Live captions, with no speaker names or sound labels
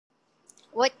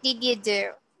What did you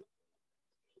do?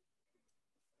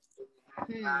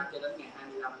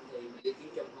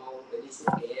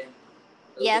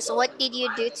 Yes, what did you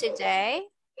do today?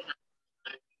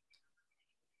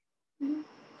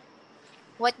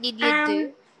 What did you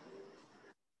do?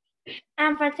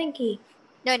 I'm thinking.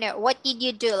 No, what did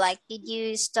you do? Like, did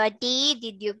you study?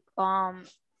 Did you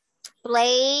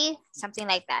play? Something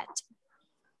like that.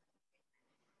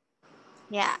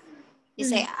 Yeah. You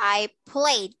say, I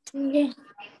played. Yeah.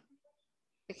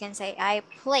 You can say, I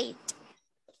played.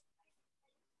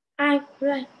 I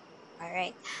play. All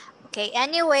right. Okay.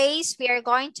 Anyways, we are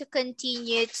going to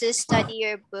continue to study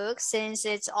your book since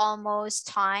it's almost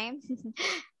time.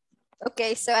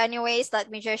 Okay. So anyways,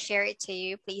 let me just share it to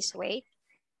you. Please wait.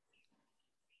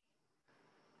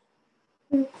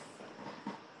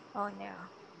 Oh, no.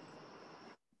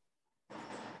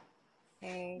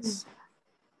 There's...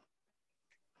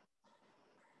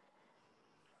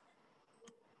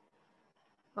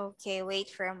 Okay, wait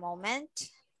for a moment.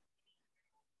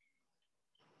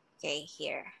 Okay,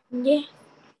 here. Yeah.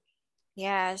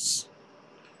 Yes.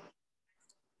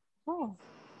 Oh.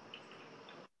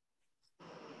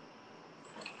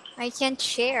 I can't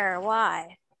share.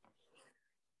 Why?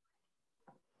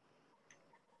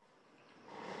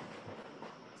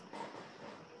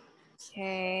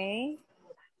 Okay.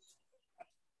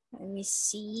 Let me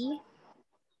see.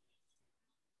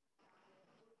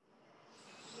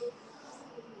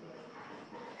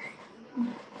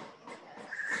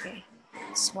 Okay,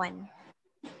 this one.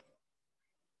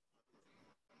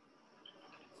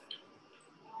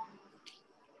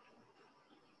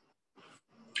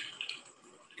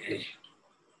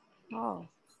 Oh.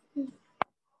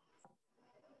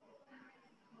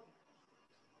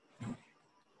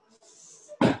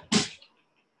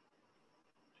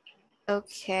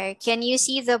 Okay, can you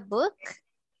see the book?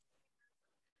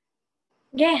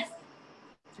 Yes.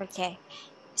 Okay,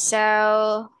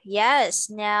 so yes,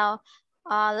 now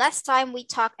last time we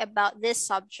talked about these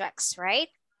subjects, right?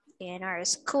 In our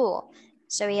school.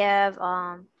 So we have,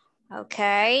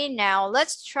 okay, now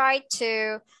let's try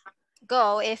to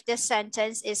go if the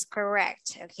sentence is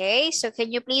correct. Okay, so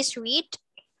can you please read?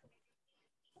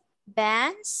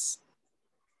 Ben's.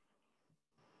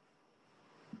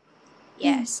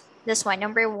 Yes, this one,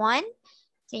 number 1.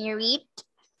 Can you read?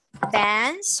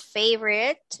 Ben's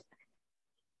favorite.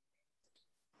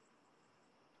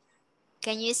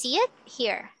 Can you see it?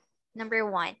 Here, number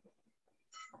 1.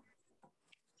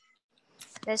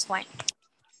 This one.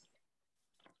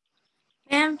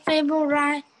 And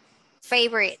favorite.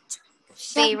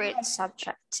 Favorite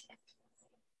subject.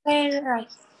 Favorite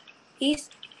is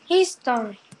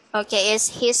history. Okay, is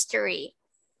history.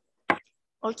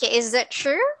 Okay, is that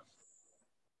true?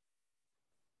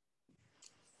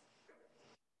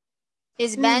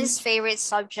 Is Ben's favorite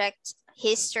subject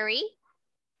history?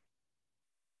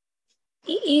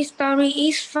 History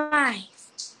is 5.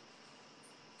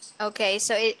 Okay,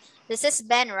 so this is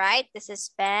Ben, right? This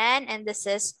is Ben and this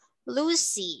is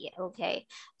Lucy. Okay,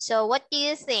 so what do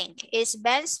you think? Is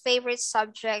Ben's favorite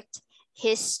subject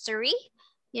history?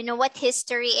 You know what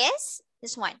history is?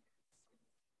 This one.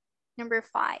 Number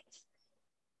 5.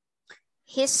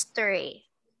 History.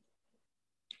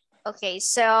 Okay,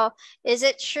 so is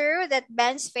it true that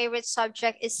Ben's favorite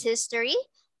subject is history?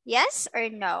 Yes or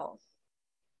no?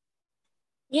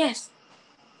 Yes.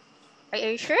 Are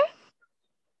you sure?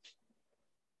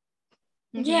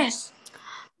 Yes.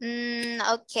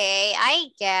 Okay, I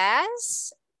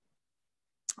guess.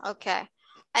 Okay.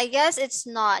 I guess it's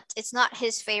not. It's not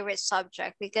his favorite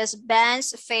subject because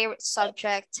Ben's favorite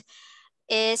subject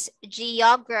is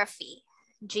geography.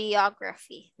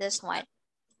 Geography, this one.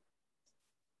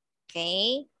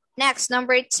 Okay. Next,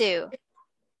 number 2.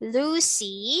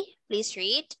 Lucy, please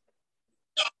read.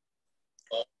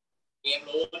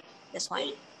 This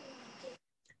one.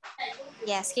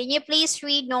 Yes, can you please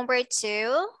read number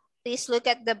 2? Please look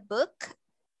at the book.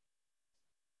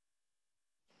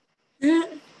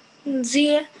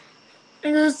 Lucy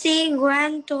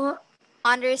went to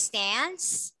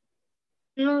Understands.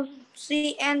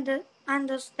 Lucy and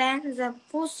understand the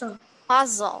puzzle.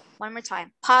 Puzzle. One more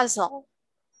time. Puzzle.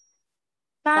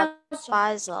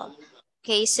 Puzzle.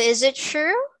 Okay, so is it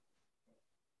true?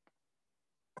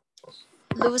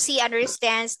 Lucy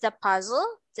understands the puzzle.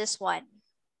 This one.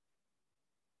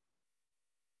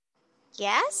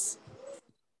 Yes?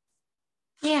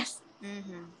 Yes.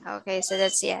 Okay, so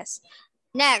that's yes.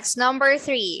 Next, number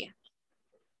 3.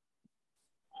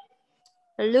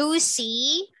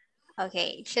 Lucy.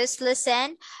 Okay, just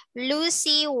listen.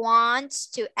 Lucy wants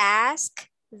to ask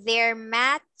their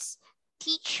maths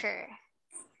teacher.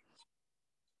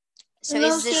 So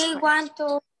Lucy want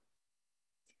to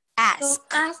Ask.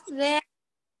 To ask their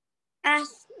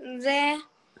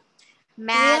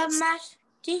Math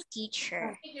teacher.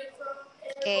 teacher.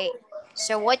 Okay.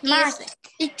 So what do you Math think?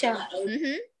 teacher.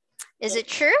 Is it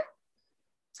true?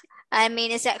 I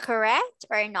mean, is that correct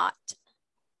or not?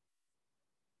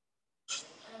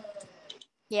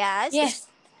 Yes. Yes.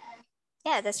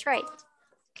 Yeah, that's right.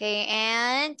 Okay,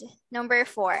 and number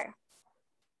 4.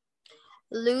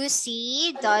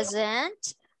 Lucy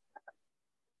doesn't.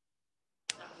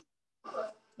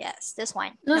 Yes, this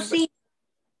one. Lucy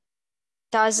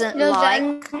doesn't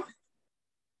like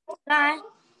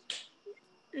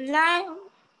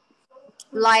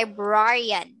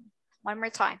librarian. One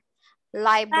more time.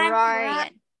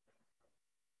 Librarian.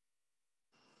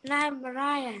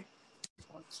 Librarian.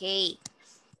 Okay.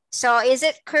 So is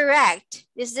it correct?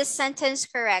 Is this sentence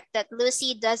correct that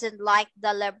Lucy doesn't like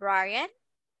the librarian?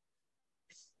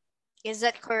 Is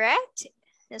that correct?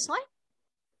 This one?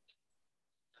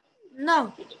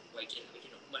 No.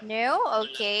 No?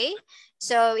 Okay.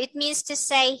 So it means to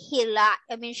say she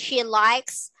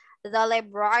likes the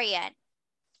librarian,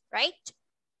 right?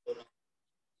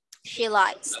 She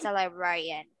likes the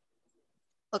librarian.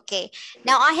 Okay.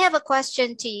 Now I have a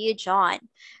question to you, John.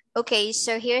 Okay,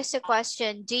 so here's the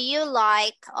question. Do you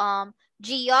like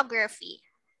geography?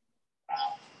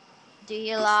 Do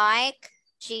you like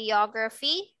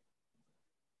geography?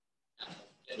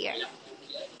 Here.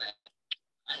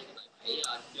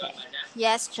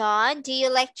 Yes, John. Do you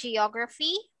like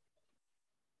geography?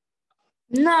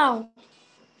 No.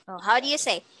 Oh, how do you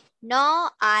say? No,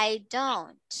 I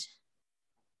don't.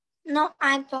 No,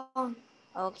 I don't.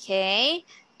 Okay.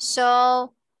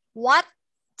 So, what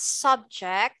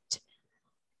subject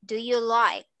do you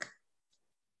like?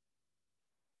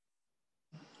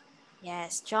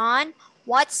 Yes, John.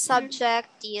 What subject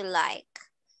do you like?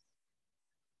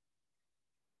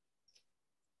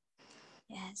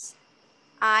 Yes.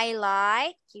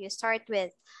 You start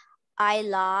with, I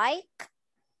like.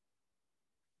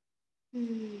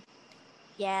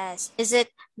 Yes. Is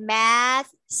it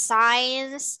math,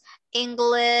 science,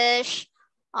 English,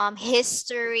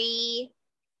 history,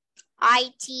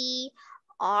 IT,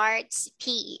 arts,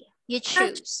 PE? You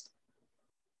choose.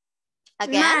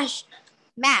 Again?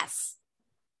 Math.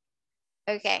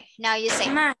 Okay. Now you say,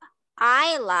 Math.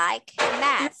 I like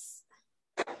math.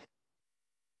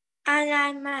 I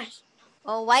like math.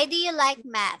 Oh, why do you like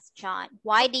math, John?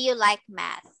 Why do you like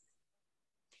math?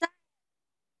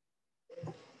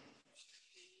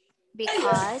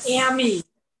 Because yes,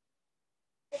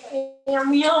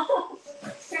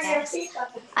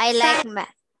 I like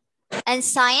math. And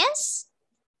science?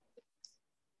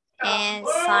 And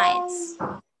science.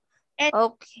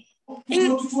 Okay.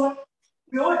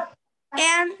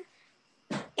 And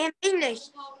English.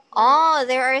 Oh,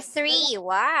 there are 3.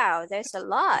 Wow, there's a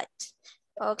lot.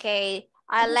 Okay.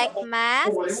 I like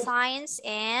math, science,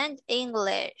 and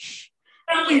English.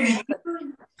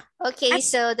 Okay,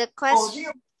 so the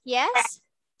question, yes?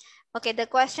 Okay, the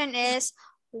question is,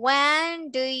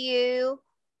 when do you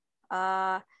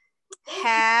have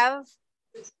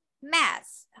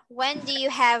math? When do you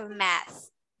have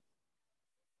math?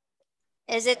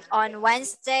 Is it on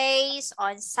Wednesdays,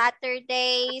 on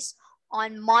Saturdays,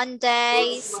 on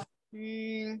Mondays?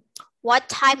 What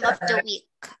time of the week?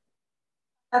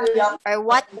 Or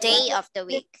what day of the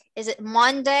week? Is it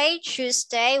Monday,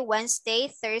 Tuesday, Wednesday,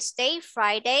 Thursday,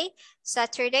 Friday,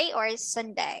 Saturday, or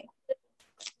Sunday?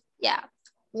 Yeah.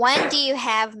 When do you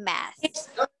have math? It's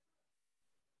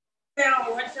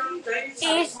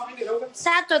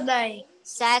Saturday.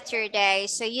 Saturday.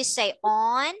 So you say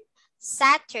on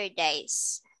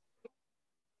Saturdays.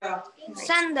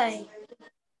 Sunday.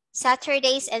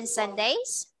 Saturdays and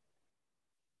Sundays?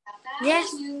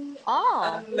 Yes.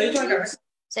 Oh.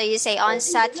 So you say on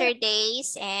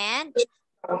Saturdays and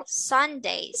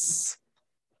Sundays.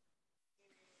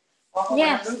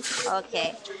 Yes.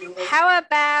 Okay. How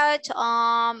about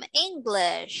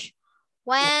English?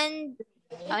 When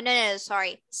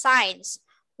sorry. Science.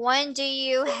 When do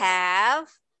you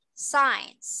have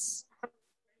science?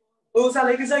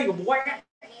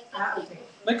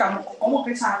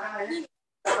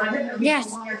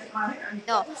 Yes.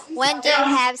 No. When do you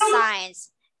have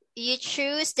science? You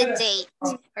choose the date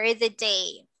or the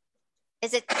day.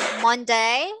 Is it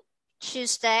Monday,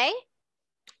 Tuesday,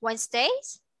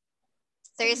 Wednesdays,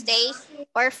 Thursday,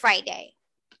 or Friday?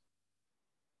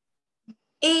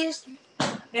 Is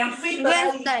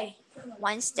Wednesday.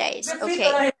 Wednesdays.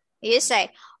 Okay. You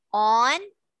say on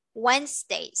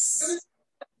Wednesdays.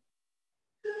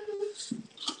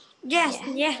 Yes.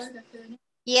 Yes.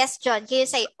 Yes, John. Can you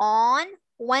say on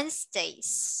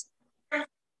Wednesdays?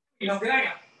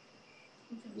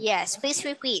 Yes, please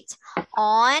repeat.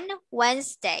 On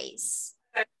Wednesdays.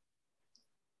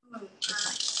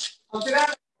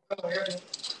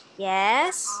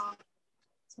 Yes.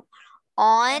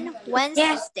 On Yes.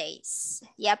 Wednesdays.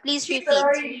 Yeah, please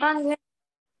repeat. On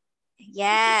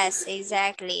Yes,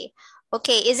 exactly.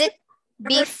 Okay, is it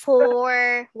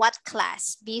before what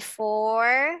class?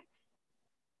 Before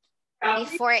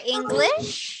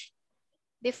English?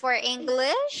 Before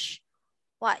English?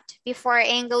 What? Before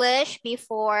English?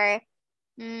 Before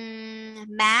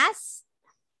math?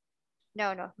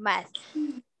 No, no, math.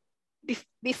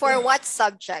 Before what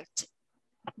subject?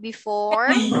 Before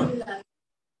math.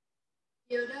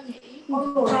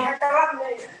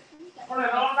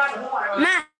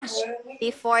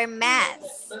 before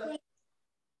math.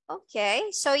 Okay,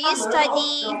 so you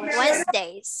study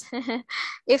Wednesdays.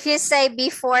 If you say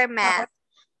before math,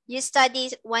 you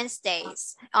study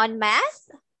Wednesdays on math?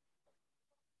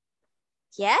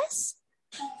 Yes?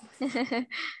 Are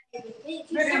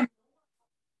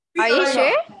you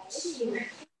sure?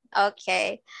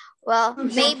 Okay. Well,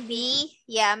 maybe,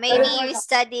 yeah, maybe you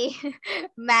study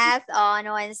math on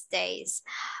Wednesdays.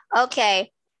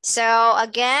 Okay. So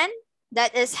again,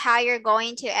 that is how you're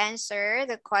going to answer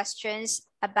the questions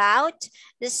about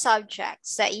the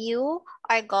subjects that you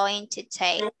are going to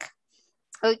take.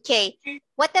 Okay.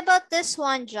 What about this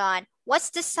one, John?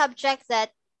 What's the subject that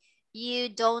you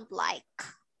don't like?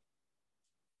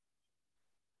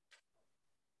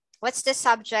 What's the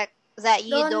subject that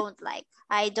you don't like?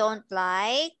 I don't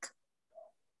like.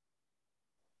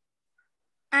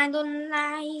 I don't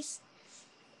like.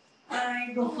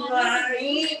 I don't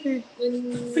like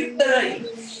victory.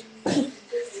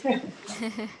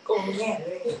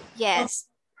 Yes.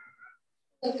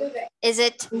 Is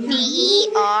it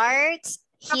PE, arts,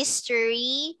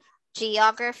 history,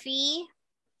 geography?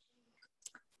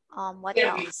 What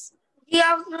else?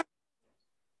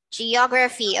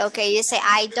 Geography. Okay, you say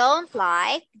I don't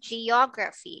like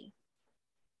geography.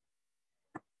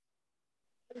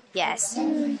 Yes.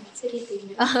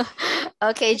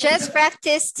 Okay, just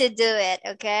practice to do it,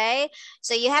 okay?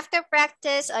 So you have to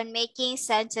practice on making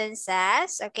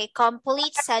sentences, okay?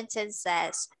 Complete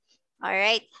sentences. All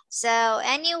right. So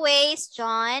anyways,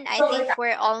 John, I think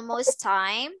we're almost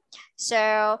time.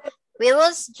 So we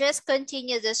will just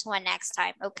continue this one next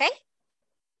time, okay?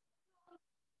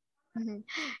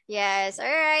 Yes. All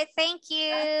right. Thank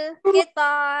you.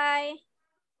 Goodbye.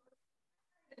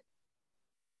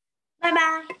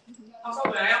 Bye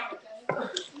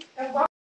bye.